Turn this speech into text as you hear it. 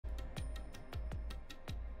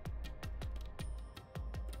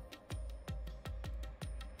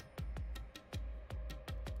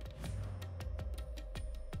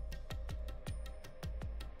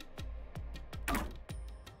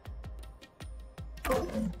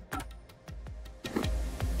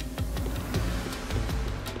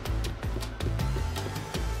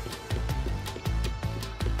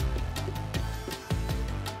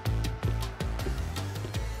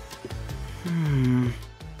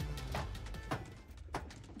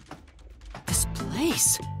This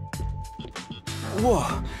place...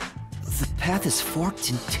 Whoa! The path is forked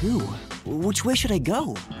in two. Which way should I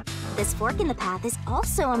go? This fork in the path is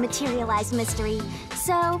also a materialized mystery,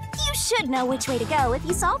 so you should know which way to go if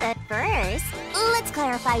you solve it. First, let's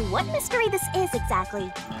clarify what mystery this is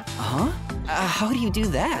exactly. Huh? How do you do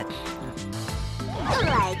that?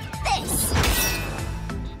 Like this.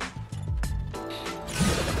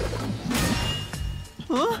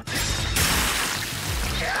 Huh?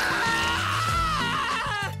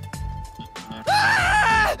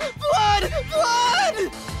 Ah! Blood! Blood!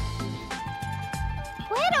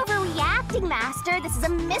 Quit overreacting, Master. This is a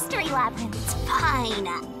mystery labyrinth. It's fine.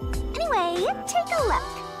 Anyway, take a look.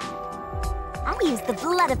 I used the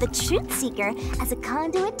blood of the Truth Seeker as a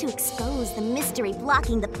conduit to expose the mystery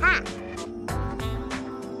blocking the path.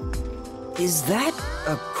 Is that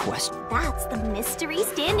a quest? That's the mystery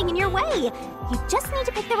standing in your way. You just need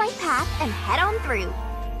to pick the right path and head on through.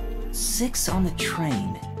 6 on the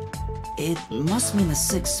train. It must mean the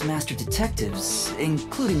 6 master detectives,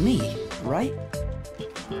 including me, right?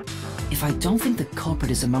 If I don't think the culprit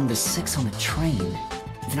is among the 6 on the train,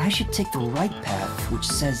 then I should take the right path, which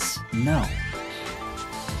says no.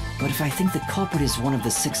 But if I think the culprit is one of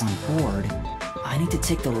the 6 on board, I need to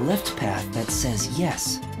take the left path that says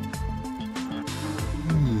yes.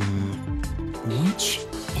 Which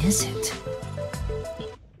is it?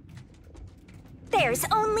 There's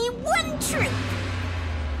only one truth.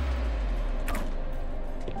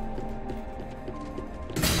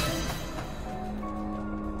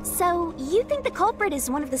 So, you think the culprit is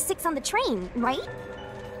one of the 6 on the train, right?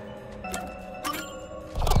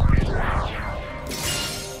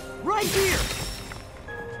 Right here!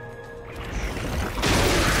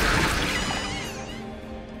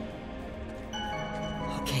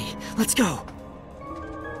 Okay, let's go!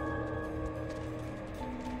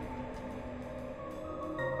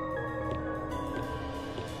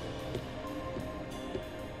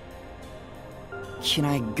 Can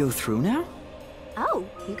I go through now? Oh,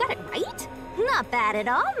 you got it right? Not bad at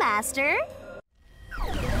all, Master.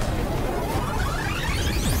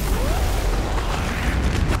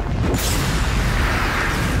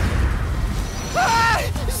 Ah!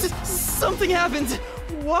 Something happened!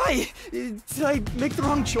 Why? Did I make the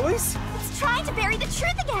wrong choice? He's trying to bury the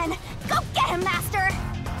truth again! Go get him, Master!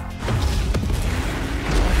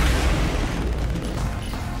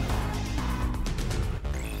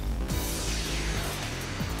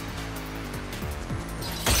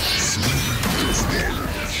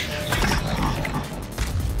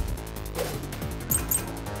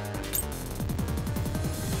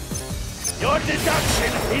 Your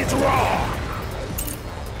deduction is wrong!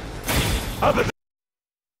 Other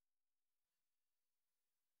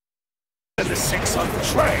than the 6 on the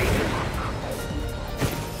train,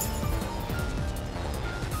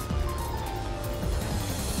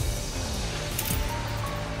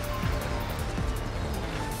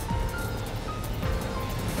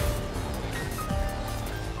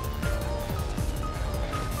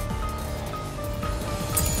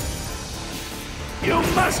 you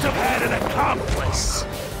must have had an accomplice!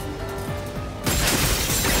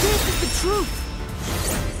 This is the truth!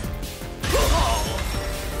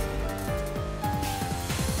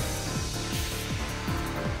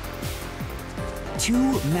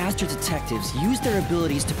 Two master detectives used their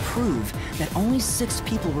abilities to prove that only 6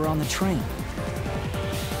 people were on the train.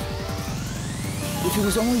 If it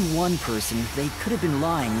was only one person, they could have been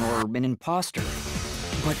lying or an imposter.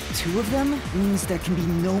 But 2 of them means there can be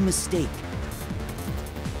no mistake.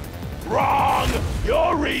 Wrong!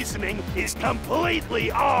 Your reasoning is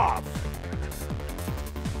completely off!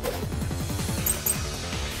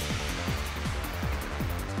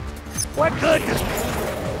 What good does...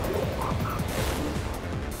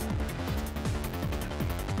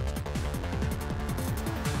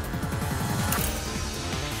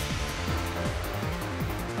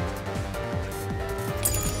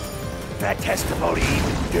 that testimony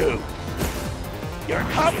even do? Your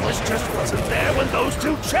accomplice just wasn't there when those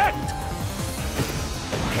 2 checked!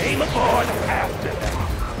 Came aboard after them.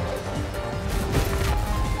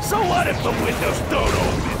 So what if the windows don't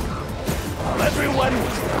open? While everyone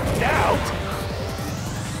was knocked out,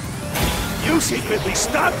 you secretly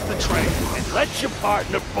stopped the train and let your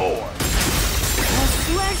partner board. I'll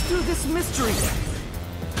slash through this mystery!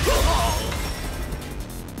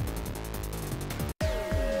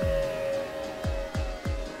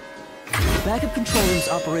 backup control room's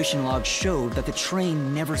operation log showed that the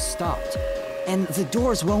train never stopped. And the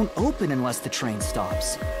doors won't open unless the train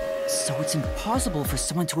stops. So it's impossible for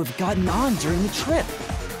someone to have gotten on during the trip.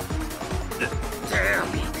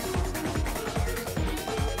 Damn!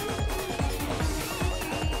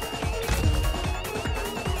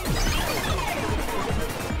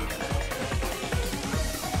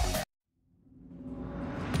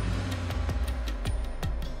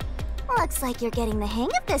 Looks like you're getting the hang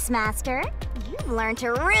of this, Master. You've learned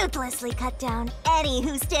to ruthlessly cut down any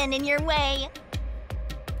who stand in your way.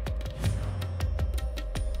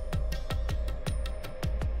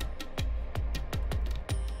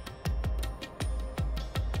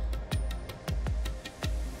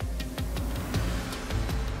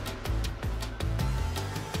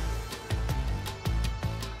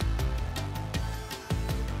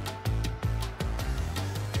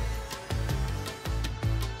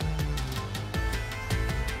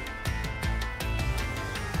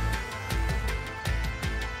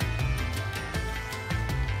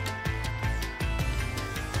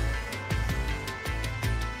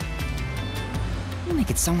 You make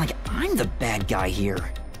it sound like I'm the bad guy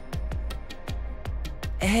here.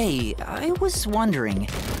 Hey, I was wondering,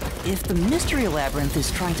 if the Mystery Labyrinth is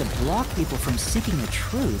trying to block people from seeking the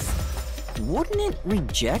truth, wouldn't it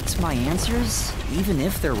reject my answers, even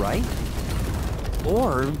if they're right?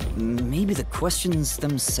 Or maybe the questions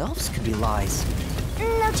themselves could be lies.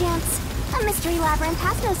 No chance. A Mystery Labyrinth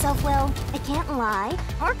has no self-will. It can't lie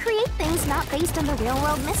or create things not based on the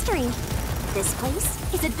real-world mystery. This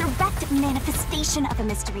place is a direct manifestation of a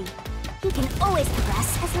mystery. You can always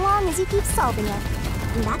progress as long as you keep solving it.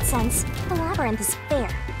 In that sense, the labyrinth is fair.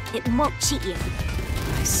 It won't cheat you.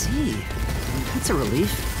 I see. That's a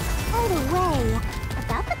relief. By the way,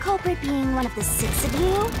 about the culprit being one of the six of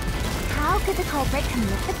you, how could the culprit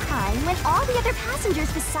commit the crime when all the other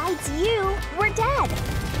passengers besides you were dead?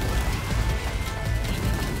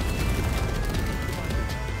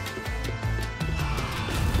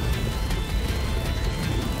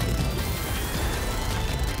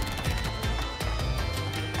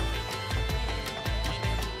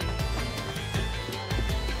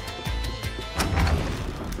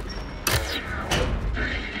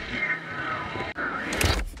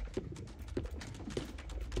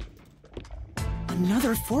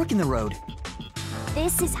 Another fork in the road.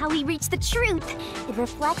 This is how we reach the truth. It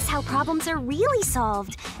reflects how problems are really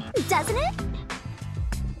solved, doesn't it?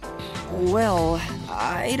 Well,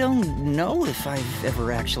 I don't know if I've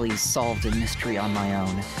ever actually solved a mystery on my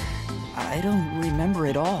own. I don't remember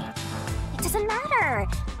it all. It doesn't matter.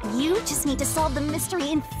 You just need to solve the mystery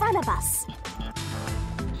in front of us.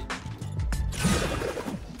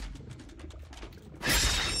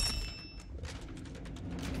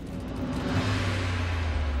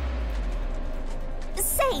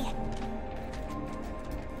 Say!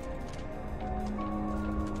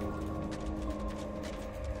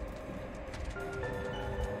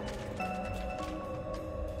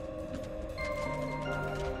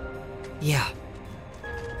 Yeah.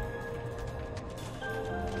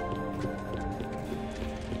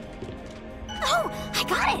 Oh, I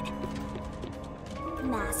got it!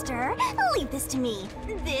 Master, leave this to me.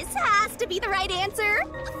 This has to be the right answer.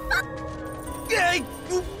 Hey,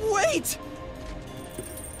 wait!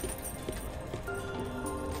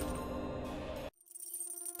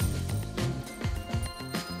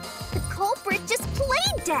 The culprit just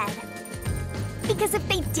played dead. Because if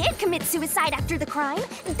they did commit suicide after the crime,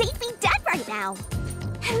 they'd be dead right now.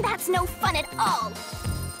 And that's no fun at all.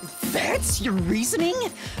 That's your reasoning?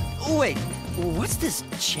 Wait, what's this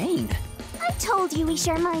chain? I told you we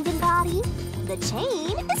share mind and body. The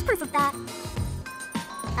chain is proof of that.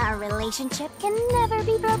 Our relationship can never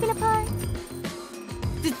be broken apart.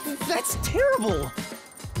 That's terrible!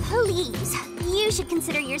 Please, you should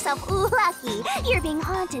consider yourself lucky you're being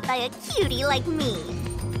haunted by a cutie like me.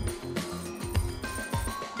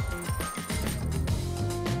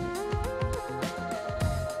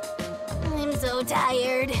 I'm so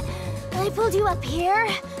tired. I pulled you up here,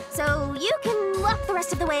 so you can walk the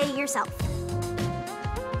rest of the way yourself.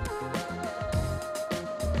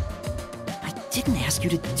 I didn't ask you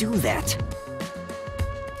to do that.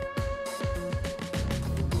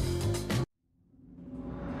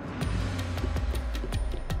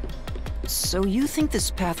 So you think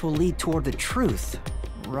this path will lead toward the truth,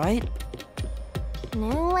 right?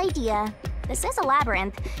 No idea. This is a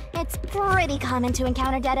labyrinth. It's pretty common to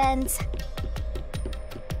encounter dead ends.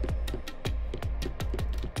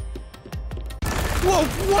 Whoa,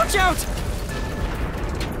 watch out!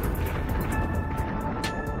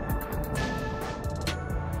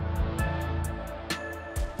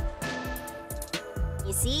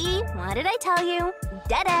 You see? what did I tell you?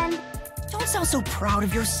 Dead end. Don't sound so proud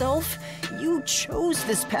of yourself. You chose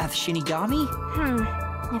this path, Shinigami.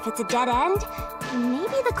 If it's a dead end,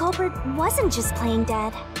 maybe the culprit wasn't just playing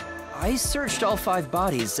dead. I searched all 5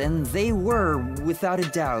 bodies, and they were, without a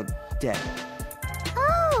doubt, dead.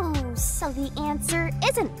 Oh, so the answer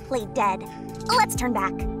isn't play dead. Let's turn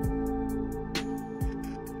back.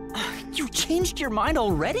 You changed your mind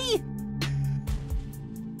already?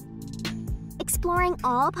 Exploring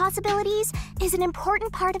all possibilities is an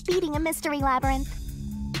important part of beating a mystery labyrinth.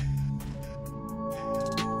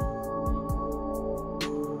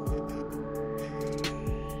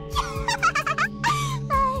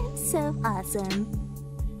 I'm so awesome.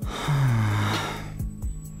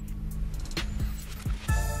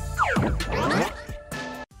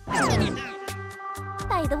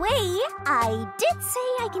 By the way, I did say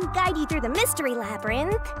I can guide you through the mystery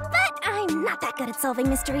labyrinth, but I'm not that good at solving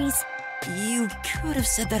mysteries. You could have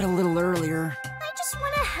said that a little earlier. I just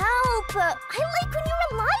want to help. I like when you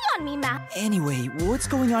rely on me, Matt. Anyway, what's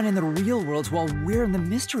going on in the real world while we're in the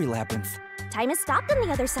mystery labyrinth? Time has stopped on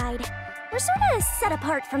the other side. We're sort of set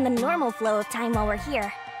apart from the normal flow of time while we're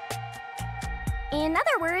here. In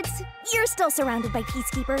other words, you're still surrounded by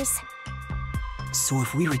peacekeepers. So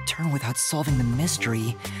if we return without solving the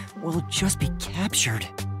mystery, we'll just be captured.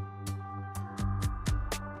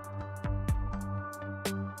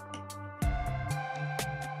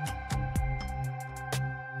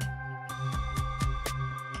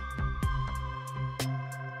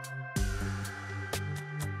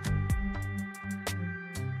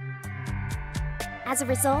 As a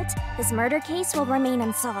result, this murder case will remain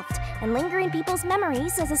unsolved and linger in people's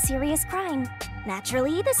memories as a serious crime.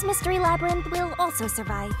 Naturally, this mystery labyrinth will also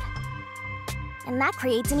survive. And that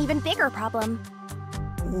creates an even bigger problem.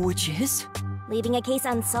 Which is? Leaving a case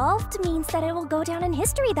unsolved means that it will go down in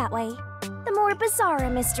history that way. The more bizarre a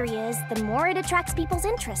mystery is, the more it attracts people's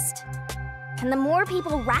interest. And the more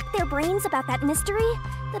people rack their brains about that mystery,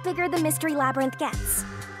 the bigger the mystery labyrinth gets.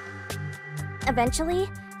 Eventually,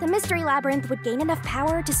 the mystery labyrinth would gain enough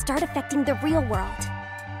power to start affecting the real world.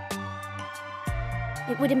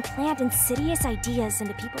 It would implant insidious ideas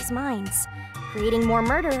into people's minds, creating more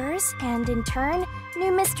murderers and, in turn,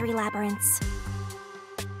 new mystery labyrinths.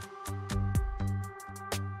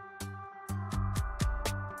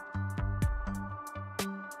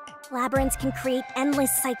 Labyrinths can create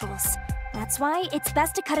endless cycles. That's why it's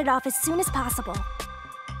best to cut it off as soon as possible.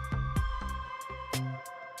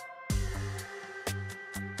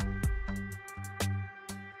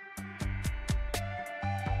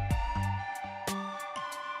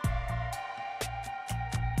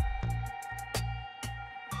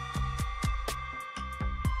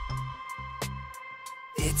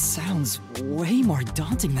 It sounds way more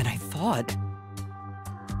daunting than I thought.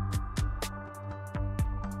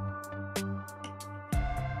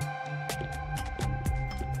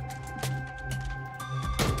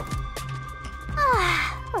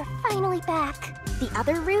 We're finally back. The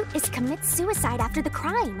other route is commit suicide after the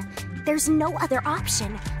crime. There's no other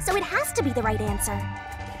option, so it has to be the right answer.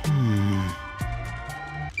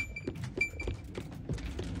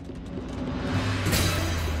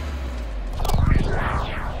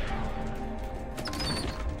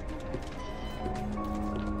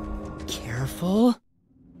 Careful.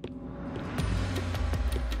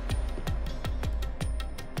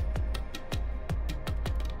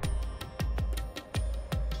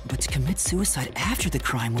 But to commit suicide after the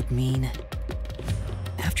crime would mean...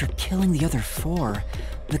 After killing the other 4,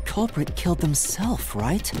 the culprit killed themselves,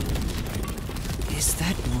 right? Is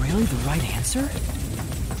that really the right answer?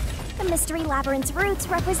 The mystery labyrinth's routes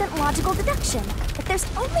represent logical deduction. If there's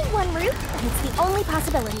only one route, then it's the only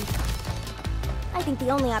possibility. I think the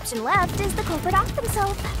only option left is the culprit off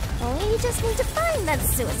themselves. We just need to find that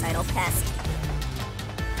suicidal pest.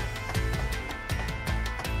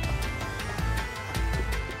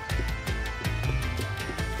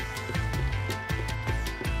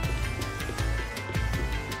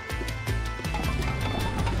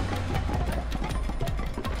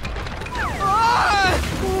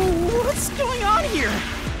 What's going on here?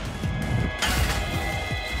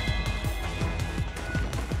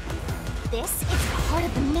 This is part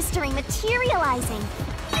of the mystery materializing.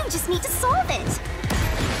 You just need to solve it.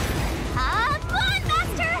 Come on,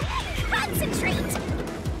 Master! Concentrate!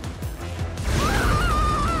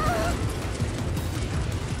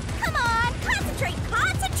 Come on, concentrate!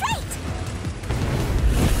 Concentrate!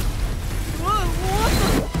 What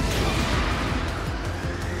the...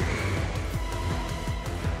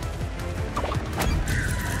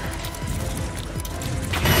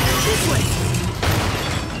 This way!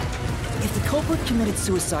 If the culprit committed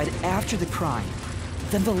suicide after the crime,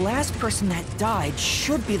 then the last person that died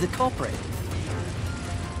should be the culprit.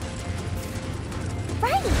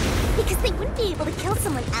 Right, because they wouldn't be able to kill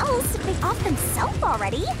someone else if they off themselves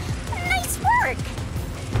already. Nice work!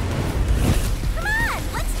 Come on,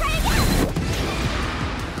 let's try again!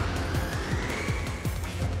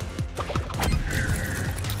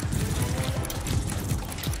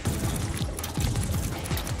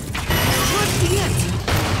 Towards the end!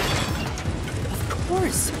 Of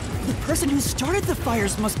course! The person who started the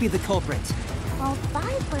fires must be the culprit. Well,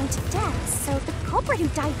 5 burned to death, so the culprit who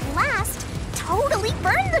died last totally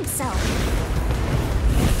burned themselves.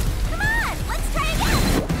 Come on, let's try again!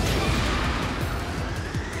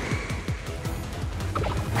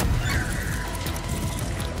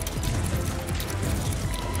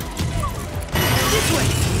 This way!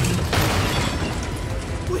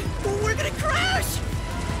 We're gonna crash!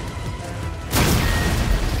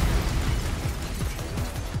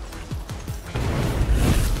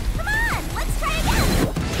 Come on, let's try again!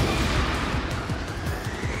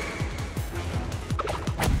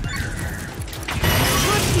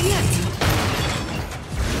 Towards the end!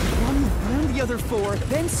 One who burned the other 4,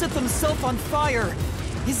 then set themselves on fire.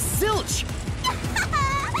 Is Zilch!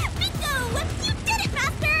 Bingo! You did it,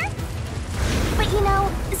 Master! But you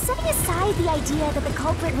know, setting aside the idea that the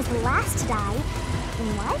culprit was the last to die,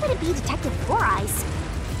 why would it be Detective Four Eyes?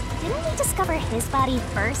 Didn't we discover his body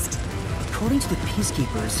first? According to the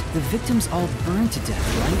Peacekeepers, the victims all burned to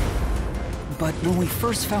death, right? But when we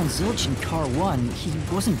first found Zilch in Car 1, he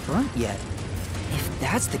wasn't burnt yet. If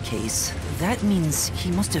that's the case, that means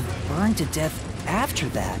he must have burned to death after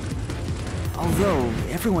that. Although,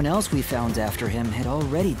 everyone else we found after him had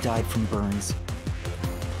already died from burns.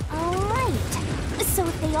 Alright. So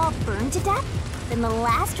if they all burned to death, then the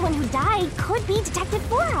last one who died could be Detective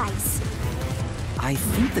Four Eyes. I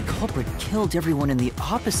think the culprit killed everyone in the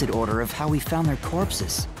opposite order of how we found their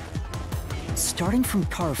corpses. Starting from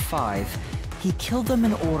Car 5, he killed them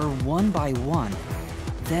in order one by one,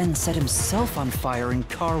 then set himself on fire in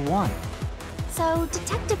Car 1. So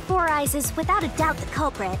Detective Four Eyes is without a doubt the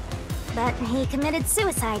culprit, but he committed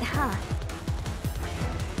suicide, huh?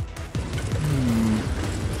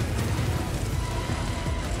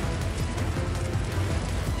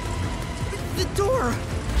 The door!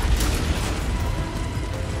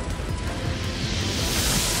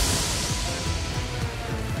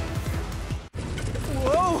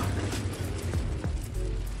 Whoa!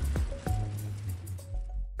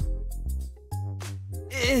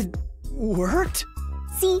 It worked?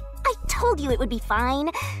 See, I told you it would be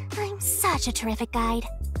fine. I'm such a terrific guide.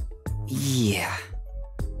 Yeah.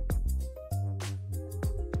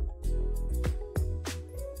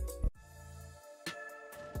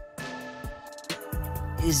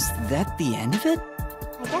 Is that the end of it?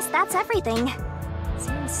 I guess that's everything.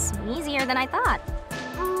 Seems easier than I thought.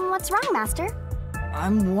 What's wrong, Master?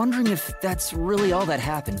 I'm wondering if that's really all that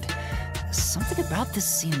happened. Something about this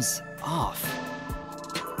seems off.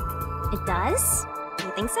 It does?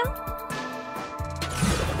 You think so?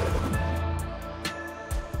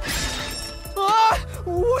 Ah!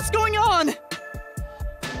 What's going on?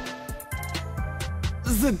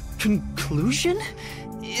 The conclusion?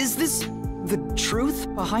 Is this the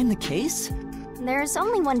truth behind the case? There's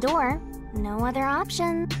only one door. No other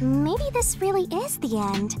option. Maybe this really is the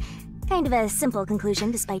end. Kind of a simple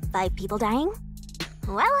conclusion despite 5 people dying.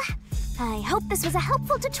 Well, I hope this was a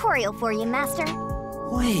helpful tutorial for you, Master.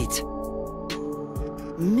 Wait.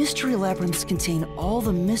 Mystery labyrinths contain all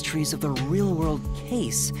the mysteries of the real-world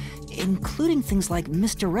case, including things like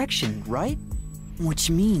misdirection, right? Which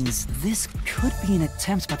means this could be an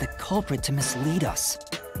attempt by the culprit to mislead us.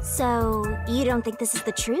 So, you don't think this is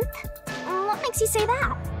the truth? What makes you say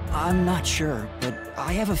that? I'm not sure, but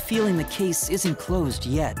I have a feeling the case isn't closed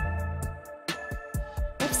yet.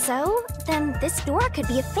 If so, then this door could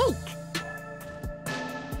be a fake.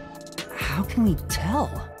 How can we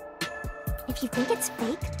tell? If you think it's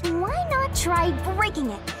fake, why not try breaking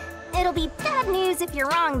it? It'll be bad news if you're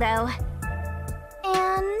wrong, though.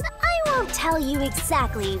 And I won't tell you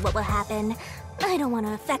exactly what will happen. I don't want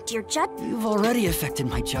to affect your judgment. You've already affected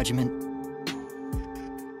my judgment.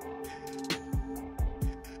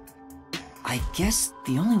 I guess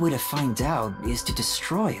the only way to find out is to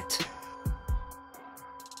destroy it.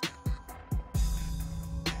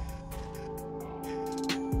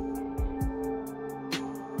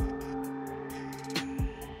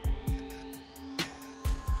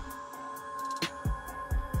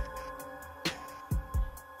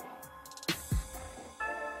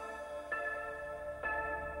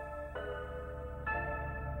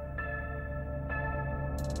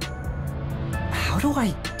 How do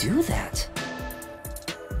I do that?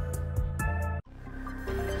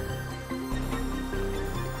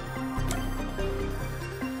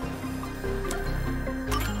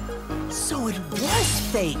 So it was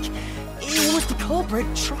fake! It was the culprit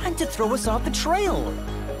trying to throw us off the trail!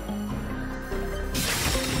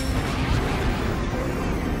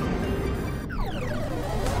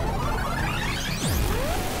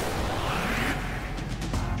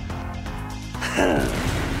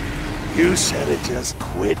 You should have just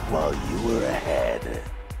quit while you were ahead.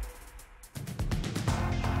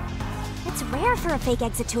 It's rare for a fake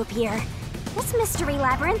exit to appear. This mystery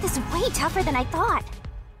labyrinth is way tougher than I thought.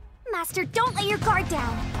 Master, don't let your guard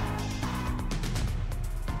down.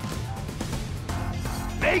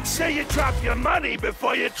 Make sure you drop your money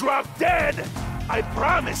before you drop dead. I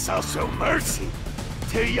promise I'll show mercy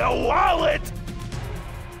to your wallet.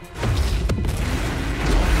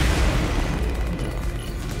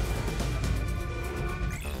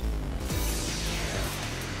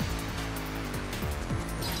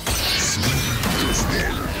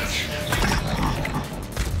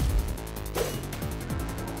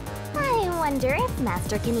 I wonder if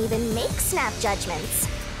Master can even make snap judgments.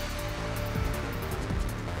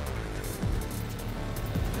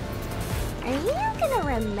 Are you gonna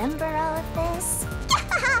remember all of this?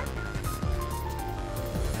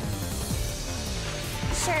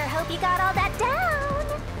 Sure hope you got all that down.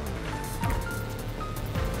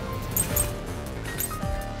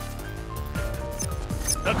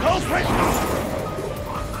 The culprit!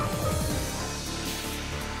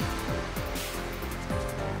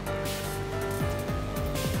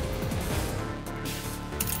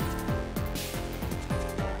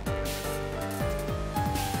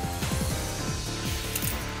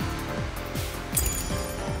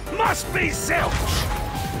 Must be Zilch!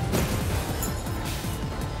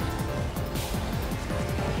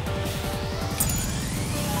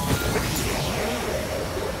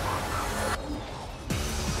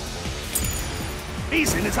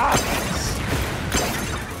 Reason is obvious.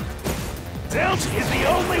 Zilch is the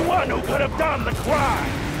only one who could have done the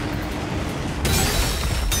crime.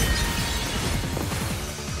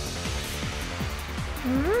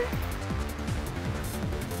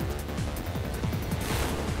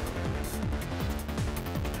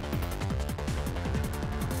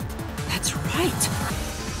 That's right!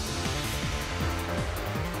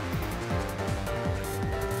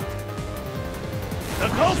 The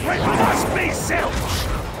culprit must be Zilch!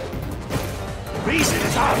 Reason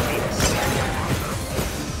is obvious.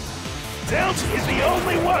 Zilch is the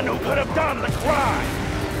only one who could have done the crime.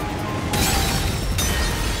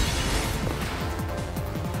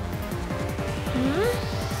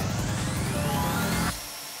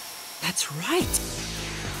 That's right!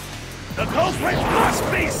 The culprit must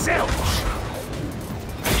be Zilch!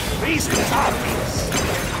 Reason is obvious.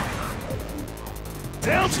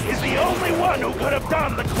 Zilch is the only one who could have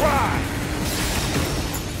done the crime.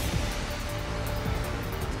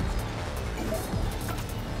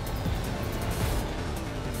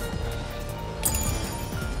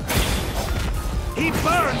 He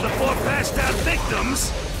burned the 4 passed out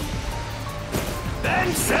victims,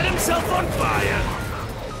 then set himself on fire,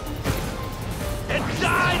 and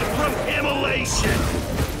died from immolation.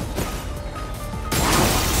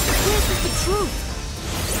 This is the truth!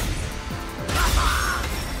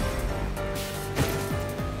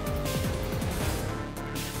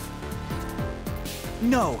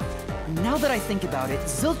 No. Now that I think about it,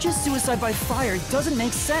 Zilch's suicide by fire doesn't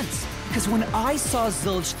make sense. Because when I saw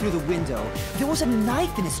Zilch through the window, there was a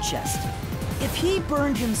knife in his chest. If he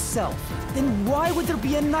burned himself, then why would there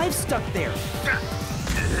be a knife stuck there?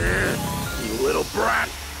 You little brat.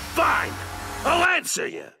 Fine. I'll answer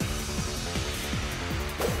you.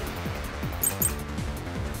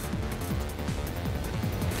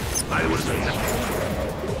 I was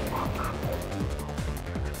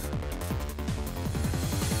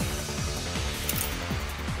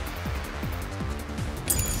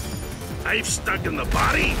knife stuck in the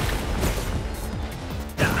body?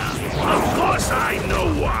 Of course I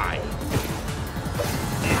know why.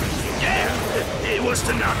 Yeah, it was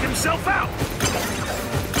to knock himself out.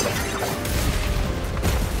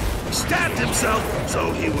 He stabbed himself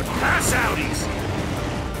so he would pass out easy.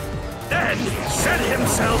 Then set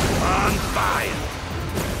himself on fire.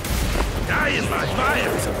 Dying by fire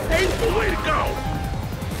is a painful way to go.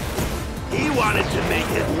 He wanted to make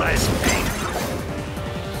it less painful.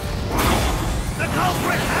 The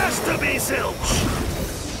culprit has to be Zilch.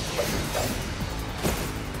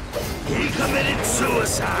 He committed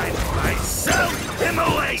suicide by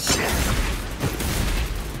self-immolation.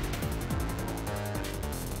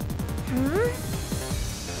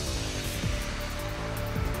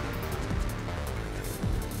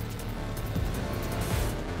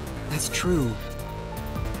 That's true.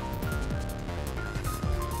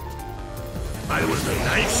 Why was the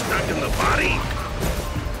knife stuck in the body?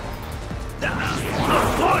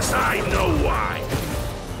 Of course I know why!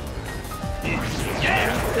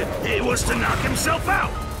 Yeah, it was to knock himself out!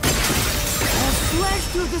 I'll slash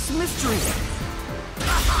through this mystery!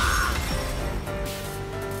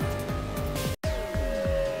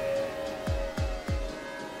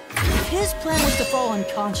 If his plan was to fall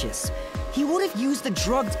unconscious, he would have used the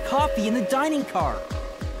drugged coffee in the dining car.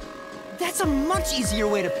 That's a much easier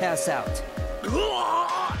way to pass out. I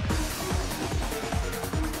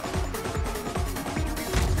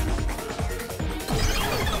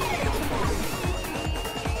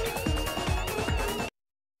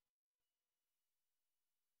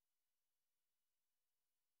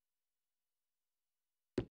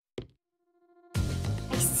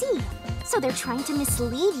see. So they're trying to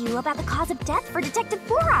mislead you about the cause of death for Detective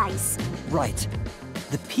Four Eyes. Right.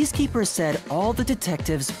 The Peacekeeper said all the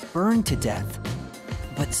detectives burned to death.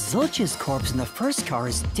 But Zilch's corpse in the first car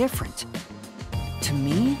is different. To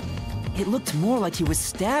me, it looked more like he was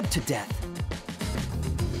stabbed to death.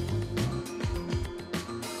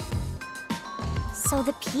 So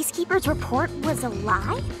the Peacekeeper's report was a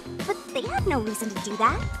lie? But they had no reason to do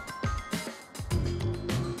that.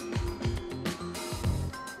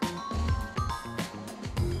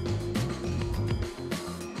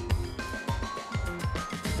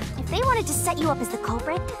 If they wanted to set you up as the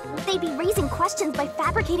culprit, they'd be raising questions by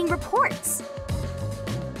fabricating reports.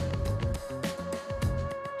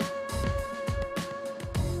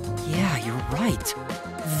 Yeah, you're right.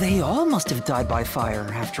 They all must have died by fire,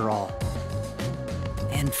 after all.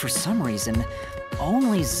 And for some reason,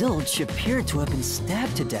 only Zilch appeared to have been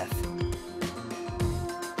stabbed to death.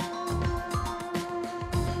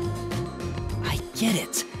 I get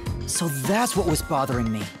it. So that's what was bothering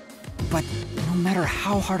me. But no matter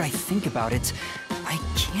how hard I think about it, I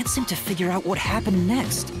can't seem to figure out what happened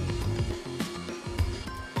next.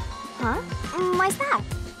 Huh? Why's that?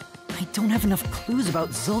 I don't have enough clues about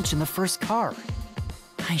Zilch in the first car.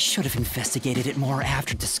 I should have investigated it more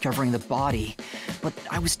after discovering the body, but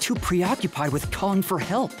I was too preoccupied with calling for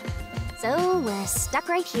help. So we're stuck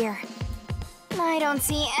right here. I don't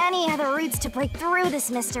see any other routes to break through this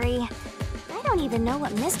mystery. I don't even know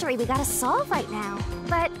what mystery we gotta solve right now.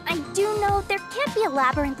 But I do know there can't be a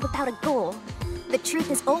labyrinth without a goal. The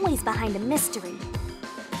truth is always behind a mystery.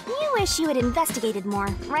 You wish you had investigated more,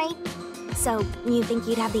 right? So, you think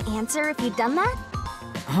you'd have the answer if you'd done that?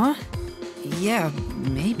 Huh? Yeah,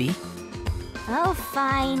 maybe. Oh,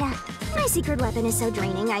 fine. My secret weapon is so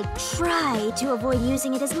draining, I try to avoid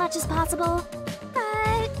using it as much as possible.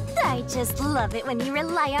 But I just love it when you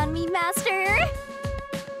rely on me, Master.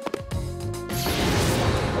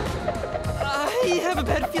 I have a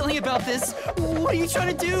bad feeling about this. What are you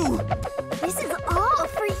trying to do? This is all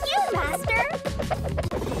for you, Master!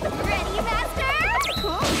 Ready, Master?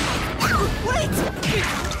 Wait!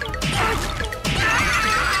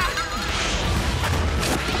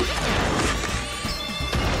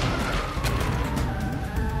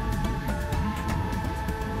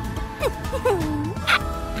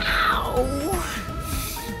 Ow!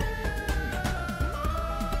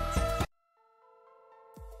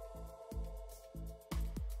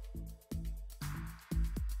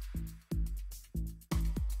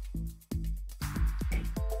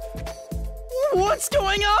 What's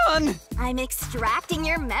going on? I'm extracting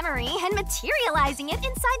your memory and materializing it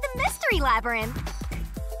inside the mystery labyrinth.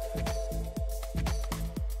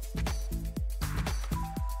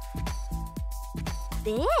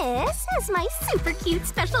 This is my super cute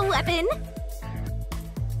special weapon.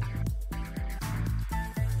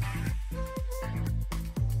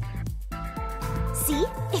 See?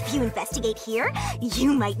 If you investigate here,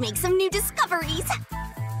 you might make some new discoveries.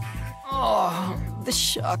 Oh, the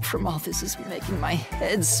shock from all this is making my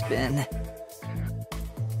head spin.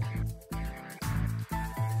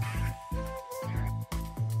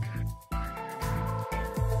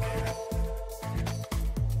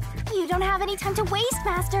 You don't have any time to waste,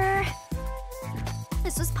 Master.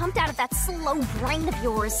 This was pumped out of that slow brain of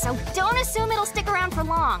yours, so don't assume it'll stick around for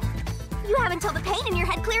long. You have until the pain in your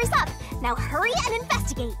head clears up. Now hurry and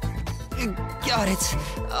investigate. Got it.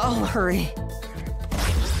 I'll hurry.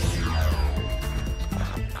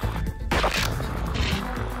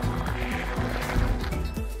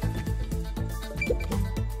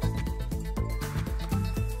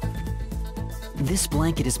 This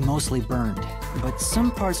blanket is mostly burned, but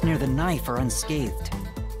some parts near the knife are unscathed.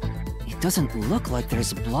 It doesn't look like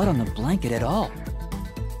there's blood on the blanket at all.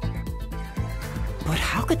 But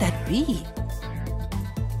how could that be?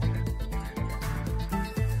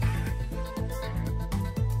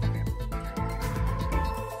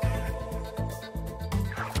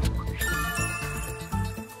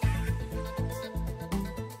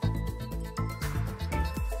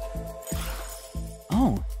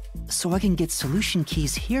 so I can get solution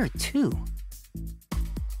keys here, too.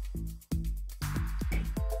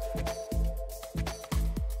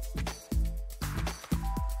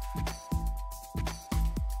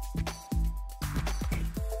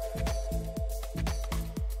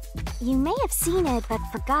 You may have seen it, but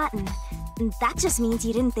forgotten. That just means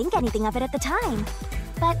you didn't think anything of it at the time.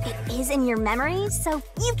 But it is in your memories, so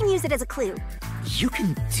you can use it as a clue. You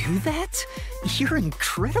can do that? You're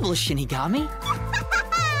incredible, Shinigami.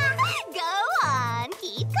 Go on,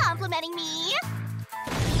 keep complimenting me.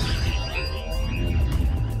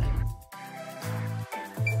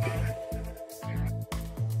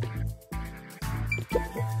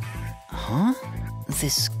 Huh?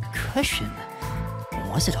 This cushion.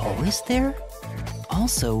 Was it always there?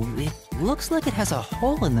 Also, it looks like it has a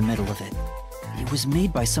hole in the middle of it. It was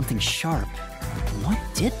made by something sharp. What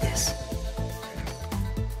did this?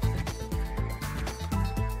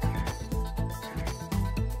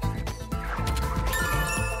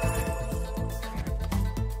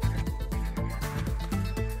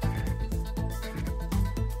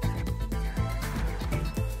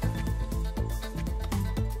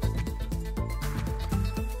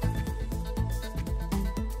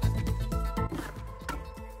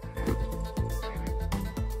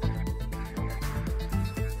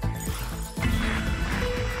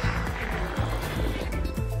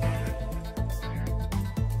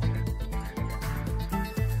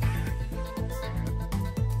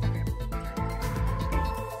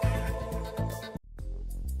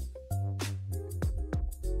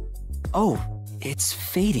 Oh, it's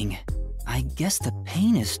fading. I guess the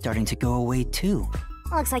pain is starting to go away too.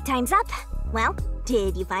 Looks like time's up. Well,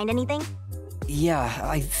 did you find anything? Yeah,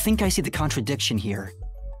 I think I see the contradiction here.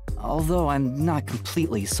 Although I'm not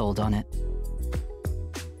completely sold on it.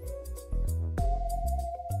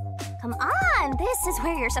 Come on, this is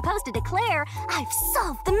where you're supposed to declare, I've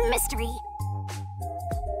solved the mystery.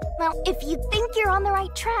 Well, if you think you're on the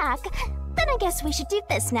right track, then I guess we should do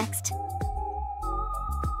this next.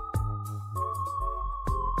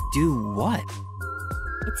 Do what?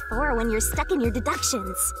 It's for when you're stuck in your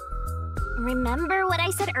deductions. Remember what I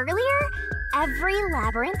said earlier? Every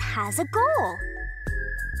labyrinth has a goal.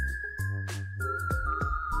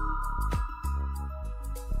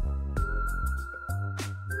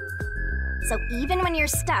 So even when you're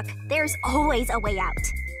stuck, there's always a way out.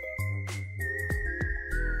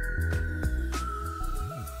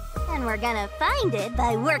 And we're gonna find it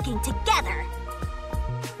by working together.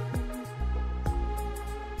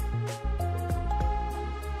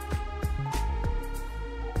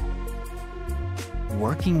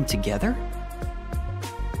 Working together?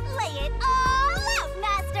 Lay it all out,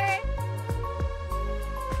 Master!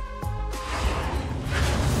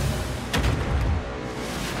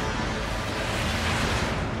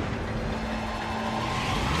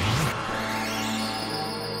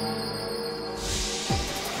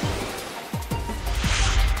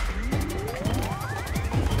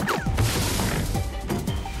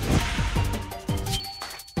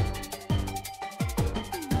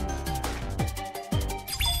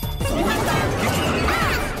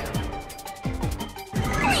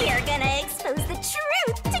 We're gonna expose the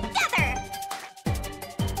truth together!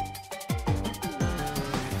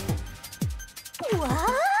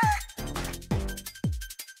 What?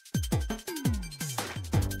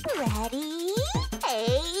 Ready,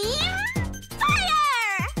 aim,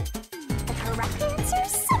 fire! The correct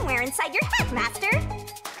answer's somewhere inside your head, Master.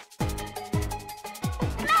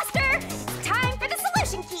 Master, it's time for the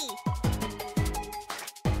solution key.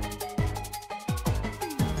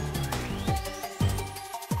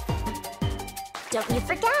 Don't you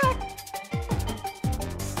forget!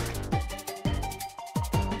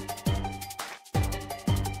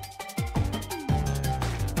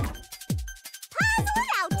 Puzzle it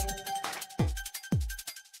out!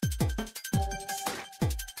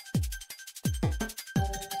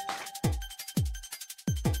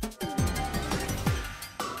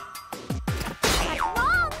 That's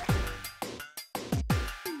wrong!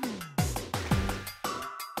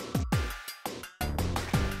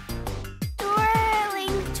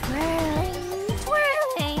 Twirling,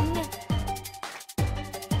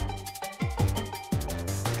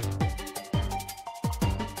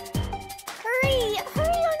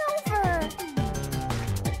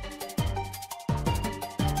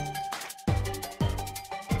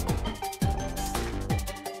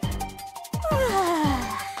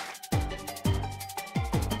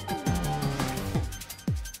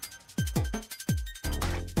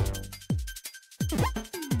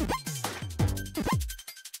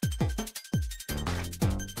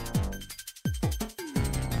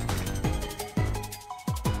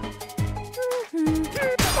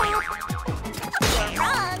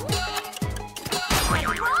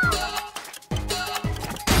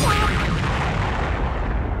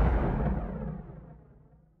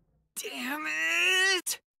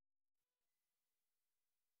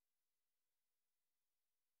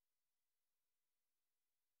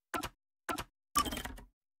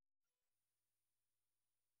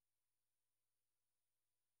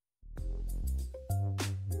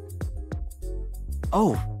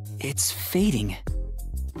 Oh, it's fading.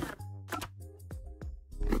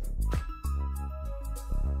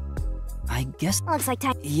 I guess... Looks like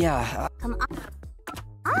time. Yeah, Come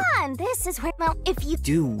on, this is where. Well, if you.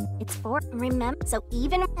 do... It's for. Remember. So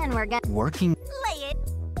even when we're gonna. Working... Lay it.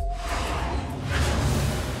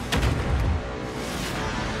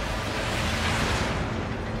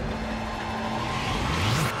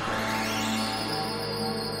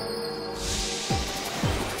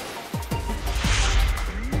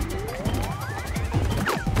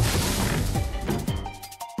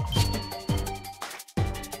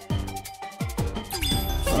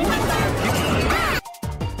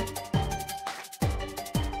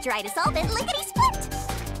 Try to solve it lickety-split!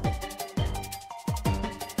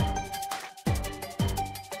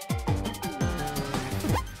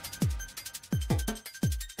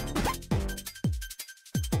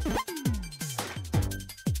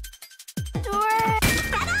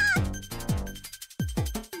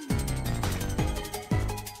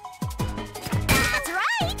 That's right!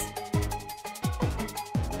 Nice!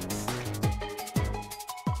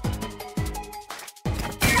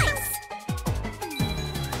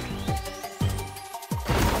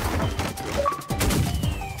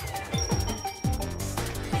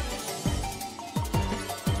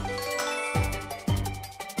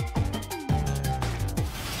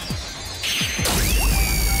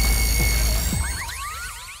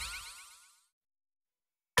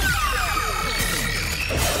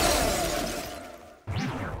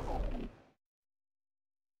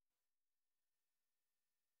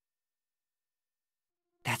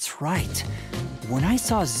 That's right. When I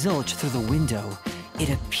saw Zilch through the window, it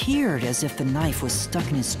appeared as if the knife was stuck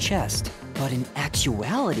in his chest. But in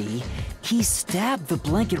actuality, he stabbed the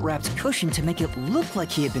blanket-wrapped cushion to make it look like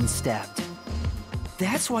he had been stabbed.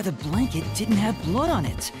 That's why the blanket didn't have blood on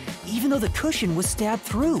it, even though the cushion was stabbed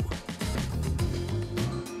through.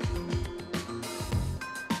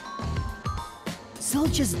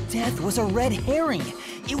 Zilch's death was a red herring.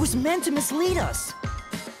 It was meant to mislead us.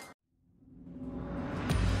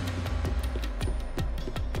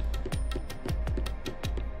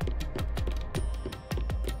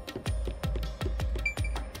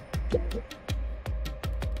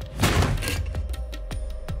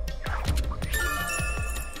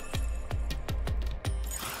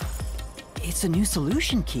 It's a new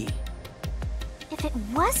solution key. If it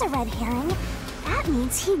was a red herring, that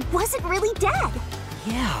means he wasn't really dead.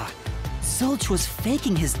 Yeah, Zilch was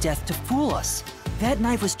faking his death to fool us. That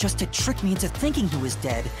knife was just to trick me into thinking he was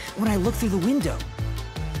dead when I looked through the window.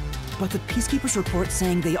 But the Peacekeepers' report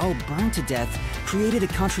saying they all burned to death created a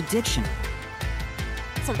contradiction.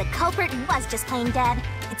 So the culprit was just plain dead.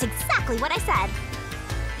 It's exactly what I said.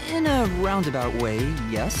 In a roundabout way,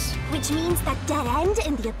 yes. Which means that dead end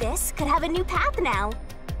in the abyss could have a new path now.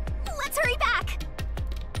 Let's hurry back!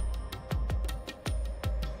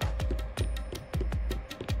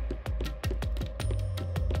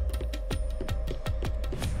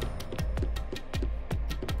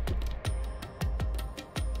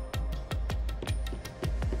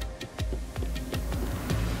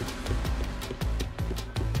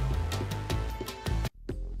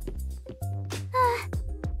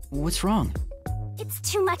 What's wrong? It's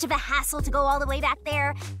too much of a hassle to go all the way back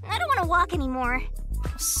there. I don't want to walk anymore.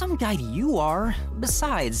 Some guide you are.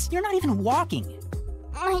 Besides, you're not even walking.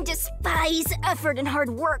 I despise effort and hard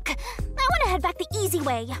work. I want to head back the easy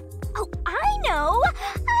way. Oh, I know!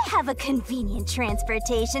 I have a convenient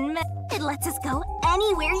transportation method. It lets us go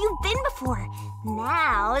anywhere you've been before.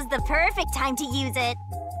 Now's the perfect time to use it.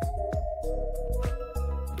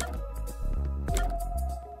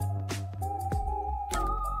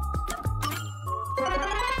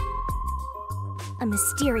 A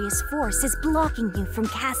mysterious force is blocking you from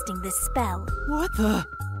casting this spell. What the?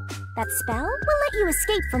 That spell will let you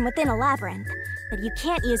escape from within a labyrinth, but you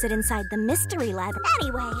can't use it inside the mystery lab.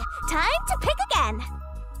 Anyway, time to pick again.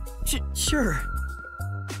 Sure.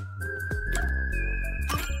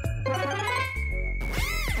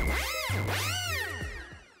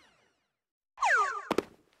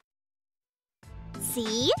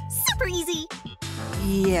 See? Super easy.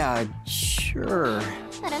 Yeah, sure.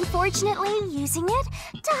 But unfortunately, using it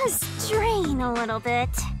does drain a little bit.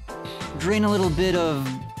 Drain a little bit of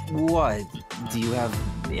what? Do you have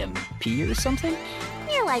MP or something?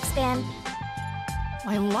 Your lifespan.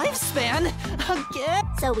 My lifespan? Again?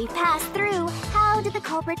 So we passed through how did the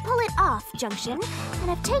culprit pull it off junction and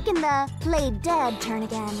have taken the played dead turn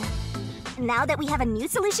again. Now that we have a new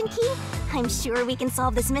solution key, I'm sure we can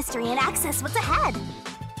solve this mystery and access what's ahead.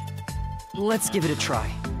 Let's give it a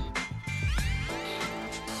try.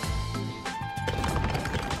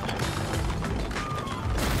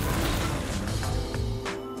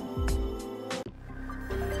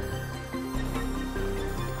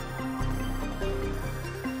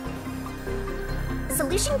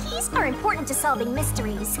 solution keys are important to solving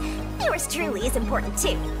mysteries. Yours truly is important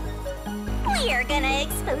too. We are gonna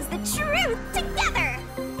expose the truth together!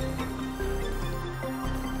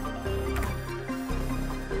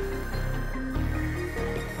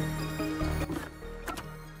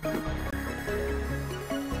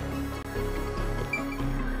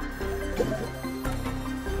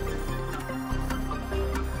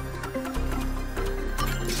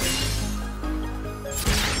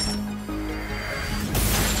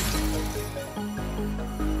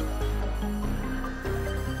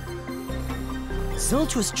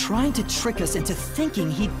 Zilch was trying to trick us into thinking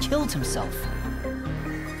he'd killed himself.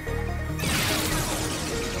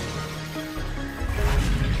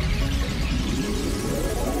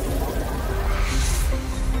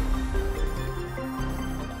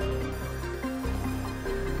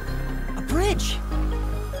 A bridge!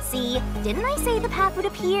 See, didn't I say the path would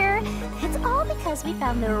appear? It's all because we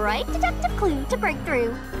found the right deductive clue to break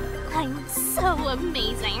through. I'm so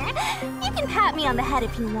amazing. You can pat me on the head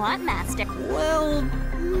if you want, Master. Well,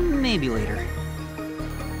 maybe later.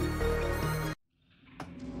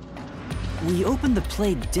 We opened the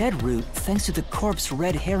Play Dead route thanks to the corpse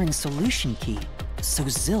red herring solution key. So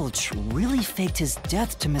Zilch really faked his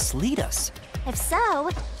death to mislead us. If so,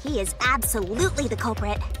 he is absolutely the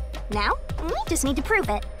culprit. Now, we just need to prove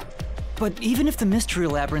it. But even if the Mystery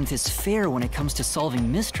Labyrinth is fair when it comes to solving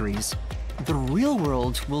mysteries, the real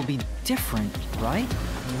world will be different, right?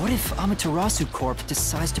 What if Amaterasu Corp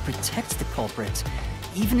decides to protect the culprit,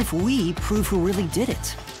 even if we prove who really did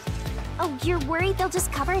it? Oh, you're worried they'll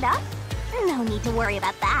just cover it up? No need to worry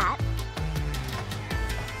about that.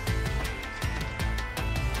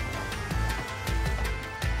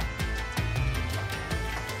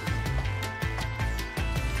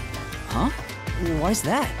 Huh? Why's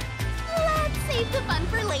that? Let's save the fun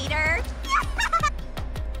for later.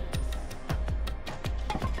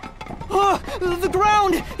 Oh, the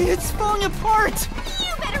ground! It's falling apart!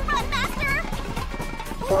 You better run, Master!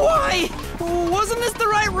 Why? Wasn't this the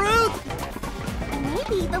right route?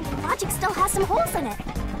 Maybe the logic still has some holes in it.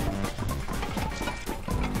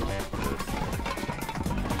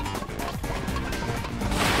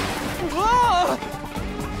 Oh!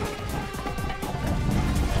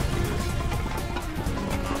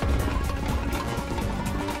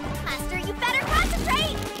 Master, you better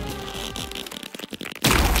concentrate!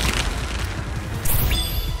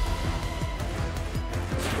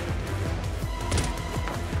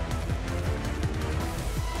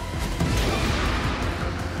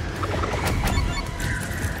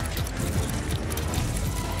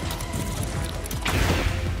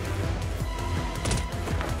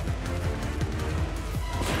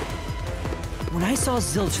 When I saw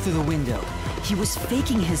Zilch through the window, he was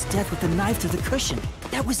faking his death with the knife to the cushion.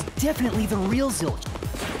 That was definitely the real Zilch.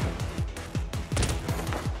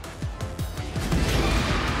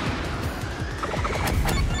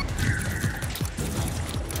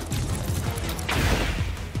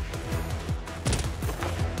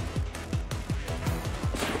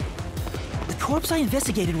 The corpse I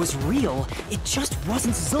investigated was real, it just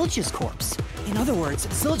wasn't Zilch's corpse. In other words,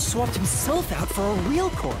 Zilch swapped himself out for a real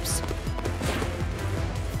corpse.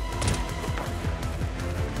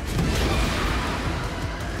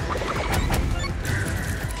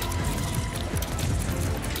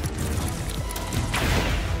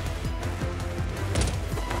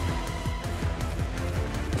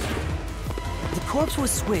 The corpse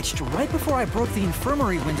was switched right before I broke the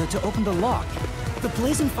infirmary window to open the lock. The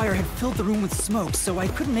blazing fire had filled the room with smoke, so I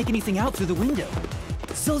couldn't make anything out through the window.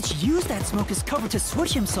 Zilch used that smoke as cover to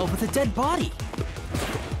switch himself with a dead body.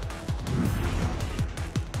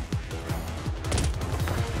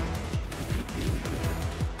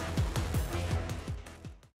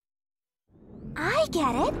 I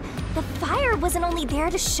get it. The fire wasn't only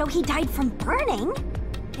there to show he died from burning.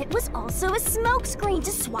 It was also a smokescreen to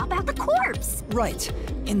swap out the corpse. Right.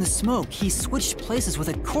 In the smoke, he switched places with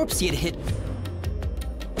a corpse he had hit.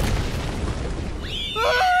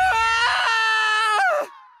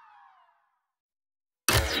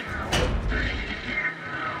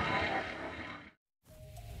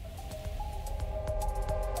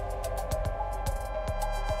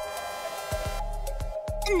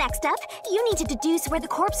 Next up, you need to deduce where the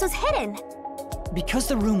corpse was hidden. Because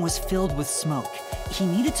the room was filled with smoke, he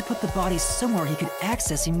needed to put the body somewhere he could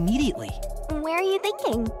access immediately. Where are you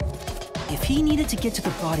thinking? If he needed to get to the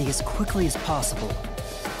body as quickly as possible,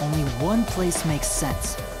 only one place makes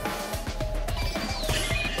sense.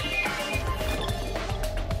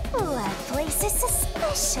 That place is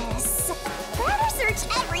suspicious. Better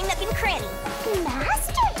search every nook and cranny.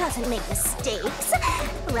 Master doesn't make mistakes.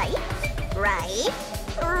 Right? Right?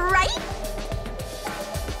 Right?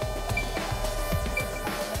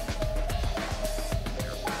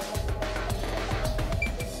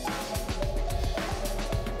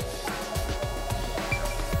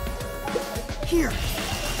 here!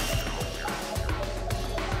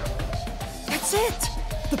 That's it!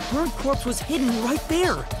 The burnt corpse was hidden right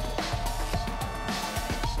there!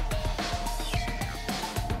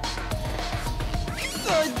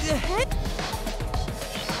 The head?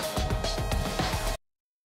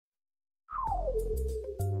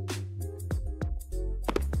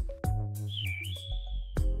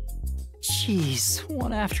 Jeez,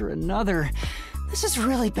 one after another. This is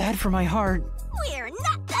really bad for my heart. We're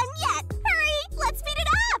not done yet! Hurry! Let's speed it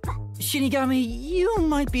up! Shinigami, you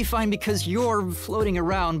might be fine because you're floating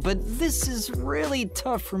around, but this is really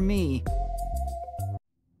tough for me.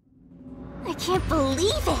 I can't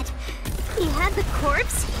believe it! He had the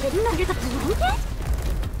corpse hidden under the blanket?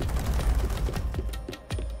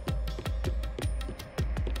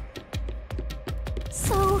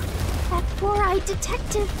 So, that four-eyed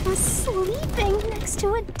detective was sleeping next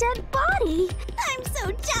to a dead body. I'm so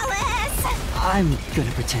jealous! I'm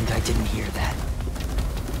gonna pretend I didn't hear that.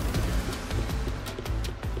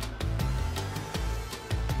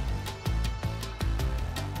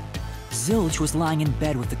 Zilch was lying in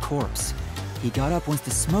bed with the corpse. He got up once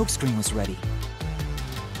the smoke screen was ready.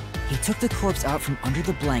 He took the corpse out from under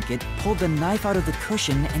the blanket, pulled the knife out of the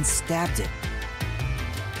cushion, and stabbed it.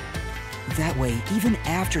 That way, even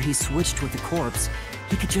after he switched with the corpse,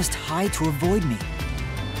 he could just hide to avoid me.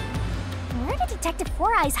 Where did Detective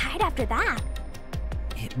Four Eyes hide after that?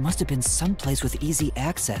 It must have been someplace with easy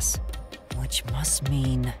access. Which must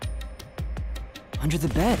mean... under the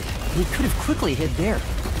bed. He could have quickly hid there.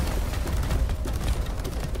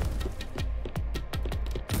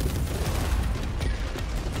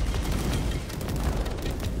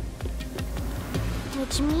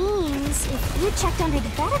 Which means, if you checked under the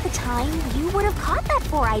bed at the time, you would have caught that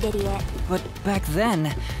four-eyed idiot. But back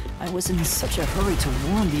then, I was in such a hurry to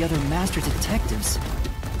warn the other master detectives.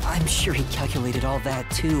 I'm sure he calculated all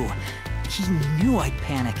that too. He knew I'd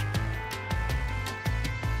panic.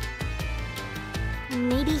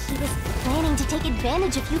 Maybe he was planning to take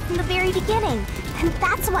advantage of you from the very beginning, and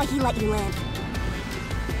that's why he let you live.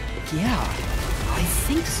 Yeah, I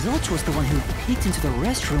think Zilch was the one who peeked into the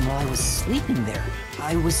restroom while I was sleeping there.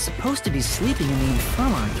 I was supposed to be sleeping in the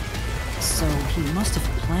infirmary, so he must have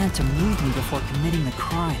planned to move me before committing the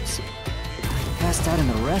crimes. I passed out in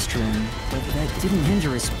the restroom, but that didn't hinder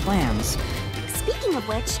his plans. Speaking of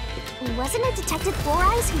which, wasn't it Detective Four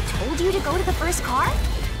Eyes who told you to go to the first car?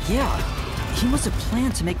 Yeah, he must have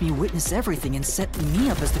planned to make me witness everything and set me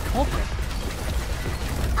up as the culprit.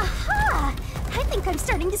 Aha! I think I'm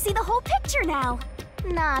starting to see the whole picture now.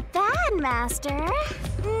 Not bad, Master.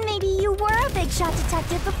 Maybe you were a big shot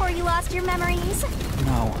detective before you lost your memories.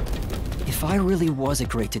 No. If I really was a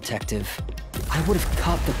great detective, I would have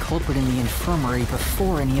caught the culprit in the infirmary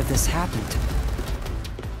before any of this happened.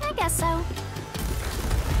 I guess so.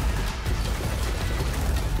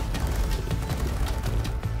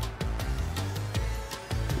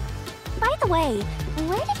 By the way,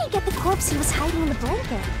 where did he get the corpse he was hiding in the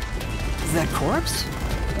blanket? That corpse?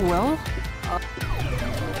 Well,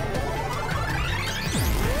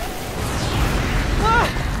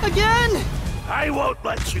 again! I won't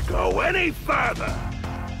let you go any further!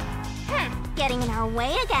 Getting in our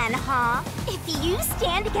way again, huh? If you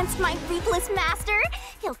stand against my ruthless master,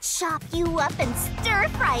 he'll chop you up and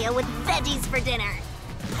stir-fry you with veggies for dinner.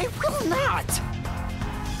 I will not!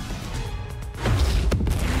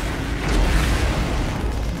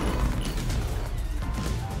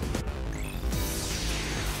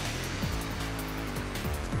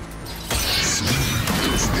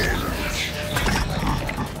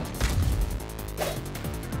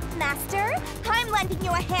 Master, I'm lending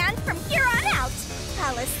you a hand from here on out.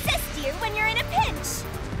 I'll assist you when you're in a pinch.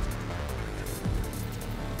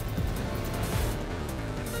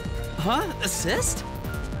 Huh? Assist?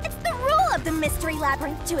 It's the rule of the Mystery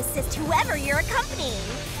Labyrinth to assist whoever you're accompanying.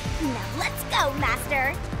 Now let's go,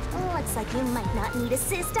 Master. Looks like you might not need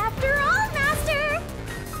assist after all, Master.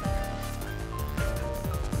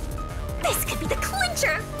 This could be the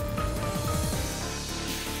clincher.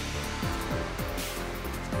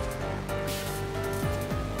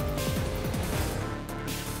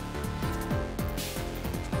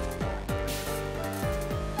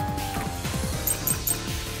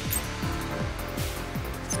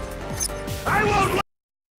 I won't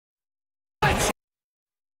let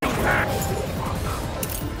you back!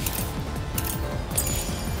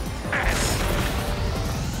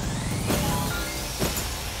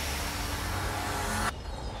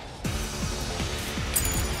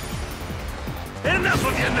 Enough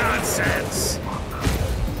of your nonsense!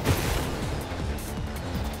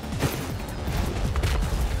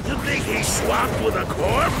 You think he's swapped with a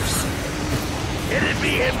corpse? It'd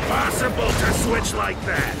be impossible to switch like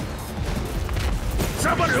that.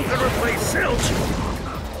 Someone who can replace Zilch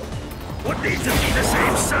would need to be the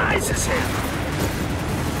same size as him.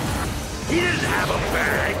 He didn't have a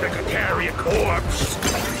bag that could carry a corpse.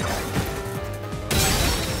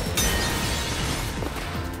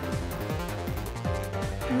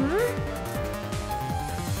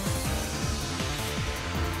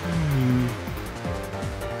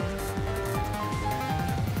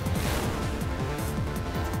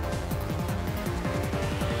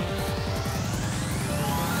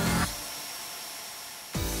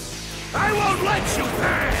 I won't let you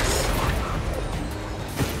pass!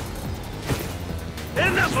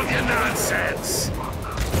 Enough of your nonsense!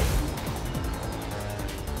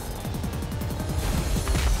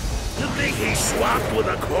 You think he swapped with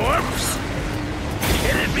a corpse?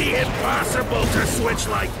 It'd be impossible to switch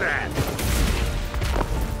like that.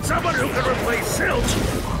 Someone who can replace Zilch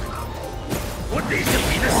would need to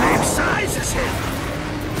be the same size as him.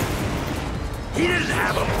 He didn't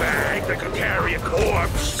have a bag that could carry a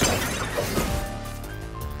corpse.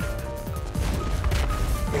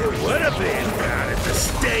 It would have been down at the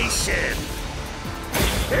station.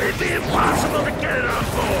 It'd be impossible to get it on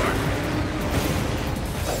board.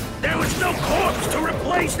 There was no corpse to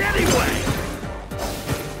replace anyway.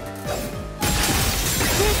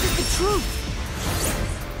 This is the truth.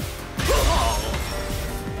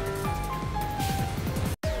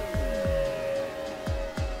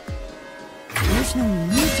 There's no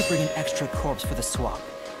need to bring an extra corpse for the swap.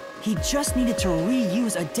 He just needed to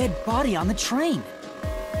reuse a dead body on the train.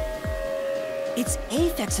 It's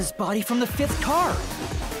Aphex's body from the 5th car.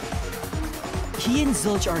 He and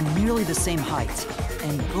Zilch are nearly the same height,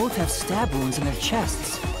 and both have stab wounds in their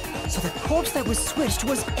chests. So the corpse that was switched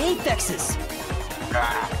was Aphex's.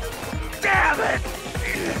 Damn it!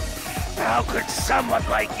 How could someone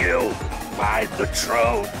like you find the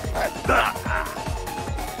truth?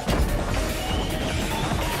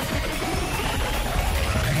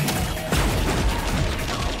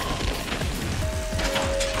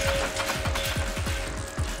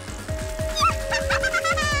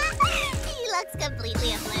 He looks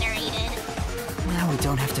completely obliterated. Now we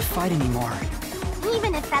don't have to fight anymore.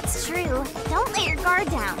 Even if that's true, don't let your guard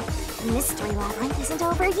down. The Mystery Labyrinth isn't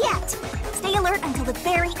over yet. Stay alert until the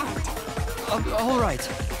very end. All right.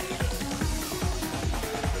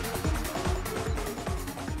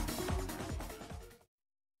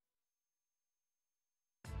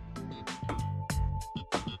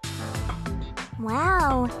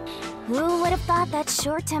 Wow. Who would have thought that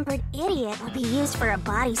short-tempered idiot would be used for a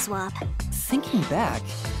body swap? Thinking back,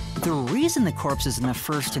 the reason the corpses in the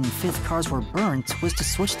 1st and 5th cars were burnt was to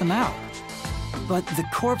switch them out. But the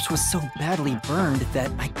corpse was so badly burned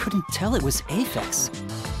that I couldn't tell it was Aphex.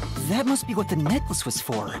 That must be what the necklace was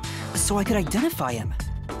for, so I could identify him.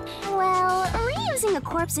 Well, reusing a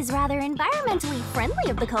corpse is rather environmentally friendly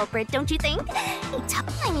of the culprit, don't you think?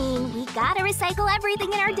 I mean, we gotta recycle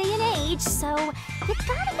everything in our day and age, so you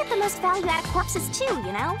gotta get the most value out of corpses too,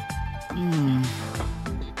 you know?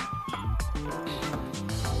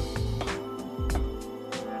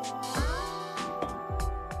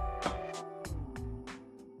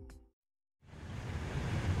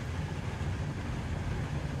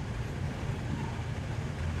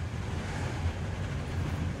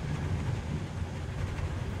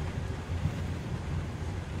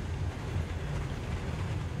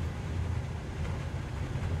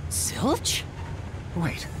 Zilch?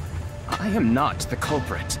 Wait, I am not the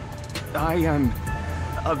culprit. I am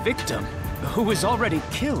a victim who was already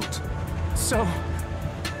killed. So,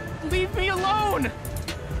 leave me alone!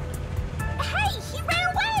 Hey, he ran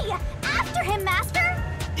away! After him, Master!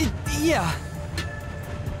 Yeah.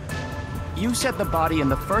 You said the body in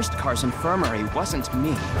the 1st car's infirmary wasn't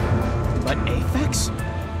me, but Aphex?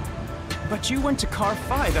 But you went to car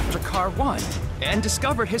 5 after car 1 and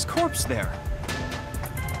discovered his corpse there.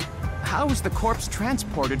 How is the corpse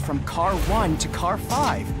transported from car 1 to car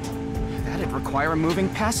 5? That'd require moving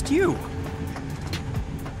past you.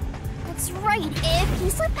 That's right, if he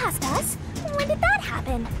slipped past us. When did that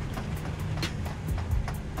happen?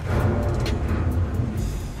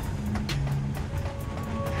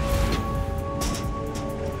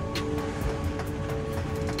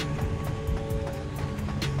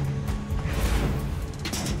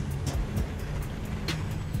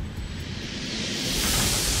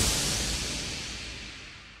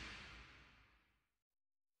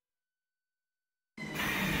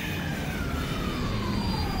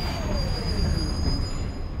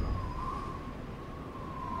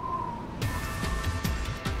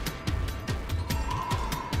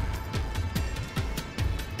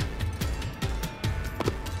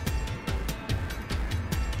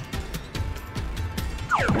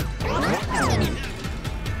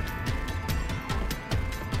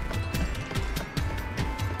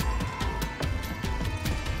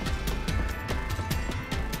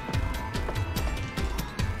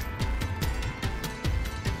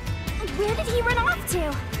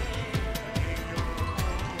 too.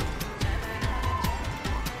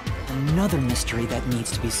 Another mystery that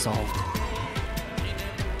needs to be solved.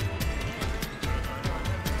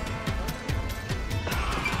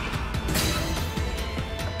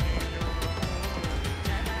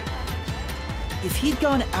 If he'd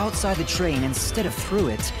gone outside the train instead of through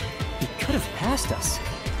it, he could have passed us.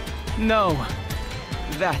 No,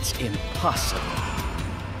 that's impossible.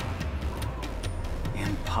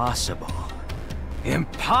 Impossible.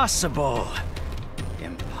 Impossible.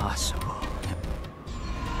 Impossible.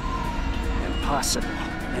 Impossible.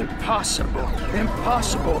 Impossible.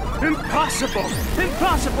 Impossible. Impossible.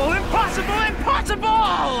 Impossible. Impossible.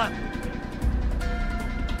 Impossible!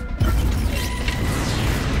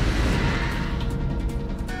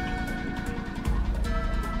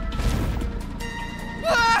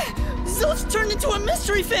 Zilch turned into a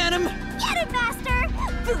mystery phantom! Get it, Master!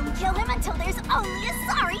 Boom kill him until there's only a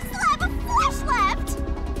sorry slab of flesh left!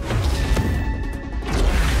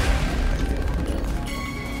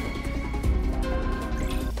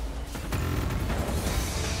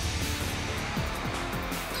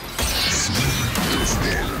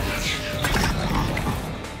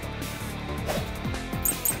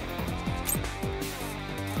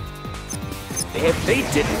 If they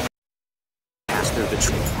didn't pass through the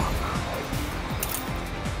tree.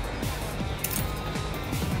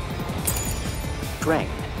 Train.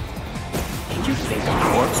 You think a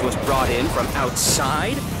corpse was brought in from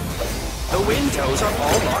outside? The windows are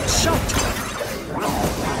all locked shut.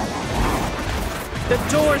 The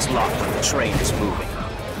door's locked when the train is moving.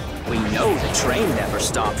 We know the train never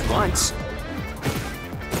stopped once.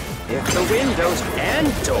 If the windows and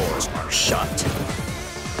doors are shut,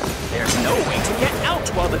 there's no way to get out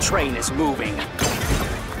while the train is moving.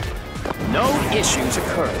 No issues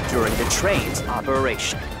occurred during the train's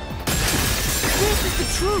operation. This is the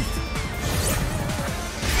truth!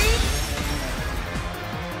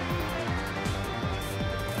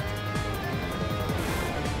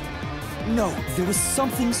 No, there was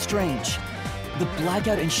something strange. The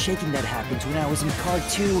blackout and shaking that happened when I was in car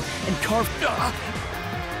 2 and car...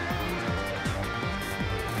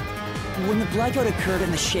 When the blackout occurred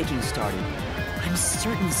and the shaking started, I'm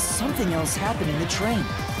certain something else happened in the train.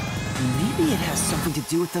 Maybe it has something to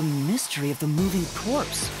do with the mystery of the moving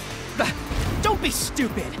corpse. Don't be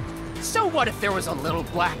stupid! So what if there was a little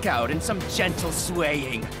blackout and some gentle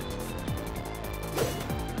swaying?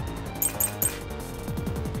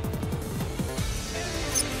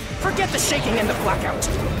 Forget the shaking and the blackout!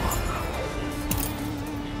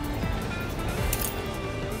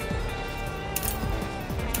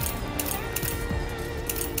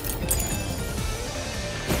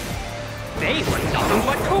 They were nothing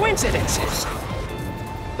but coincidences!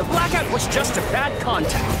 The blackout was just a bad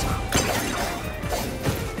contact.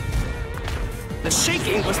 The